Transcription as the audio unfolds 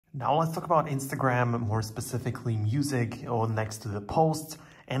Now let's talk about Instagram, more specifically music or next to the posts,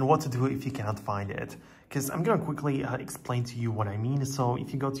 and what to do if you cannot find it. Because I'm going to quickly explain to you what I mean. So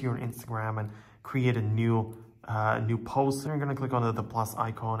if you go to your Instagram and create a new post, you're going to click on the plus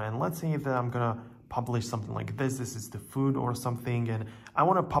icon, and let's say that I'm going to publish something like this. This is the food or something, and I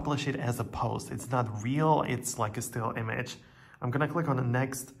want to publish it as a post. It's not real, it's like a still image. I'm going to click on the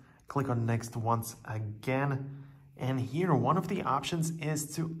next, click on next once again. And here, one of the options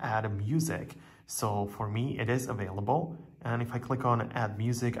is to add music. So for me, it is available. And if I click on add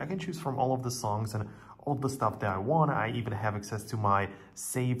music, I can choose from all of the songs and all the stuff that I want. I even have access to my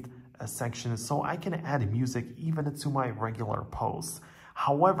saved section, so I can add music even to my regular posts.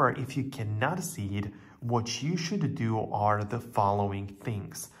 However, if you cannot see it, what you should do are the following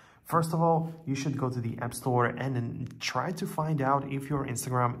things. First of all, you should go to the App Store and then try to find out if your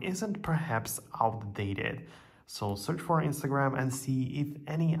Instagram isn't perhaps outdated. So search for Instagram and see if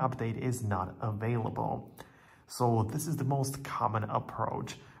any update is not available. So this is the most common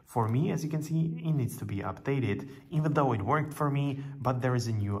approach. For me, as you can see, it needs to be updated, even though it worked for me, but there is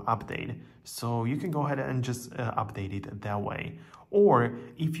a new update. So you can go ahead and just update it that way. Or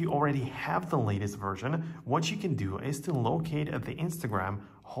if you already have the latest version, what you can do is to locate the Instagram,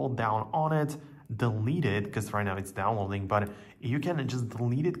 hold down on it, delete it, because right now it's downloading, but you can just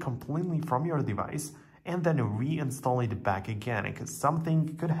delete it completely from your device and then reinstall it back again, because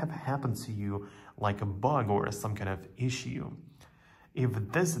something could have happened to you, like a bug or some kind of issue. If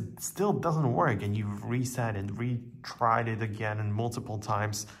this still doesn't work and you've reset and retried it again and multiple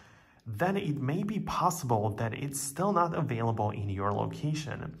times, then it may be possible that it's still not available in your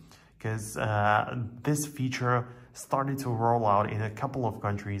location, because this feature started to roll out in a couple of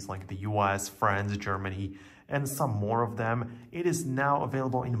countries like the US, France, Germany, and some more of them. It is now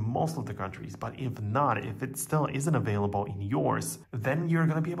available in most of the countries, but if not, if it still isn't available in yours, then you're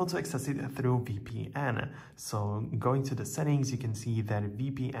going to be able to access it through VPN. So going to the settings, you can see that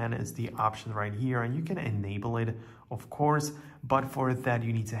VPN is the option right here, and you can enable it, of course, but for that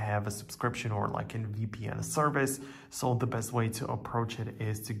you need to have a subscription or like a VPN service. So the best way to approach it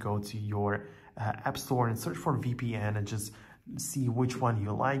is to go to your App Store and search for VPN and just see which one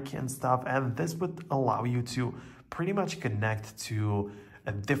you like and stuff, and this would allow you to pretty much connect to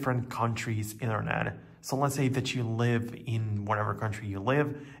a different country's internet. So let's say that you live in whatever country you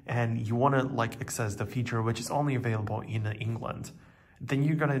live and you want to like access the feature which is only available in England. Then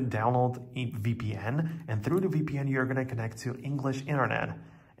you're going to download a VPN, and through the VPN you're going to connect to English internet,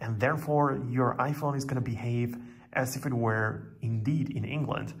 and therefore your iPhone is going to behave as if it were indeed in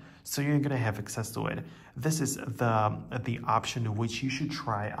England. So you're gonna have access to it. This is the option which you should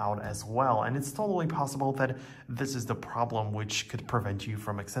try out as well. And it's totally possible that this is the problem which could prevent you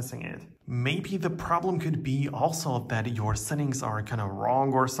from accessing it. Maybe the problem could be also that your settings are kind of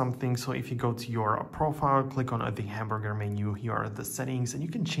wrong or something. So if you go to your profile, click on the hamburger menu, here are the settings, and you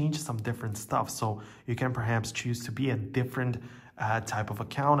can change some different stuff. So you can perhaps choose to be a different type of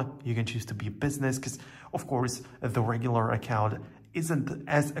account. You can choose to be a business, because of course the regular account isn't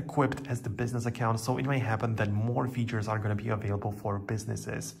as equipped as the business account, so it may happen that more features are going to be available for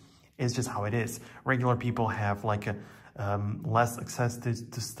businesses. It's just how it is. Regular people have like less access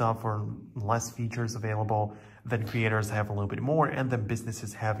to stuff or less features available, then creators have a little bit more, and then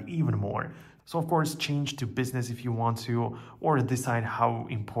businesses have even more. So of course, change to business if you want to, or decide how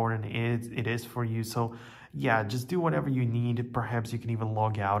important it is for you. So yeah, just do whatever you need. Perhaps you can even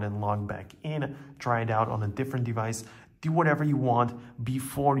log out and log back in, try it out on a different device. Do whatever you want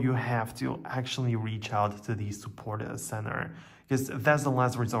before you have to actually reach out to the support center, because that's the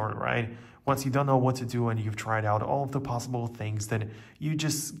last resort, right? Once you don't know what to do and you've tried out all of the possible things, then you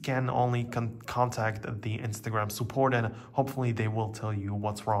just can only contact the Instagram support, and hopefully they will tell you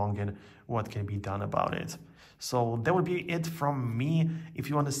what's wrong and what can be done about it. So that would be it from me. If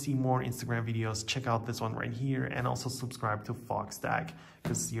you want to see more Instagram videos, check out this one right here, and also subscribe to Foxtecc,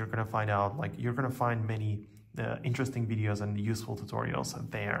 because you're going to find out, like, you're going to find many interesting videos and useful tutorials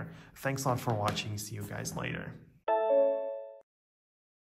there. Thanks a lot for watching. See you guys later.